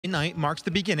Night marks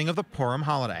the beginning of the Purim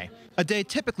holiday, a day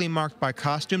typically marked by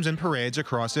costumes and parades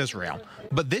across Israel.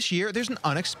 But this year, there's an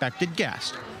unexpected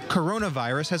guest.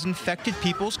 Coronavirus has infected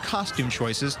people's costume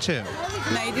choices, too.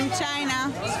 Made in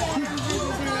China.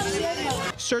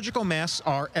 Surgical masks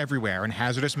are everywhere, and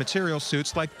hazardous material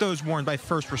suits like those worn by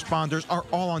first responders are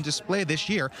all on display this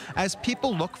year as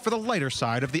people look for the lighter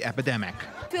side of the epidemic.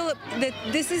 I feel that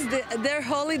this is their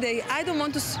holiday. I don't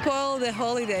want to spoil the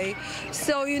holiday.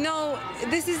 So,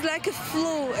 this is like a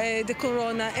flu, the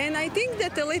corona, and I think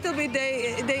that a little bit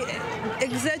they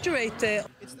exaggerate.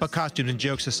 But costumes and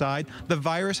jokes aside, the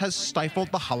virus has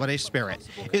stifled the holiday spirit.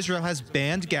 Israel has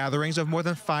banned gatherings of more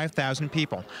than 5,000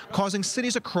 people, causing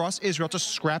cities across Israel to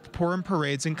scrap Purim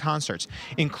parades and concerts,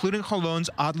 including Holon's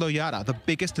Ad Lo Yada, the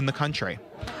biggest in the country.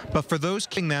 But for those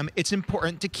keeping them, it's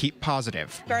important to keep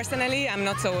positive. Personally, I'm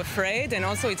not so afraid, and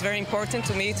also it's very important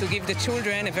to me to give the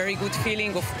children a very good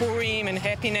feeling of Purim and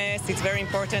happiness. It's a very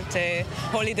important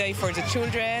holiday for the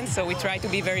children, so we try to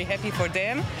be very happy for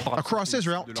them. Across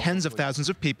Israel, tens of thousands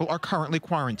of people are currently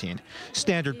quarantined,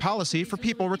 standard policy for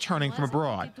people returning from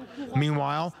abroad.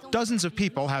 Meanwhile, dozens of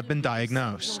people have been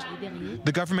diagnosed.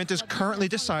 The government is currently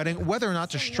deciding whether or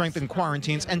not to strengthen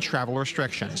quarantines and travel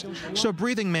restrictions, so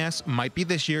breathing masks might be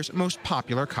this year's most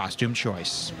popular costume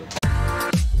choice.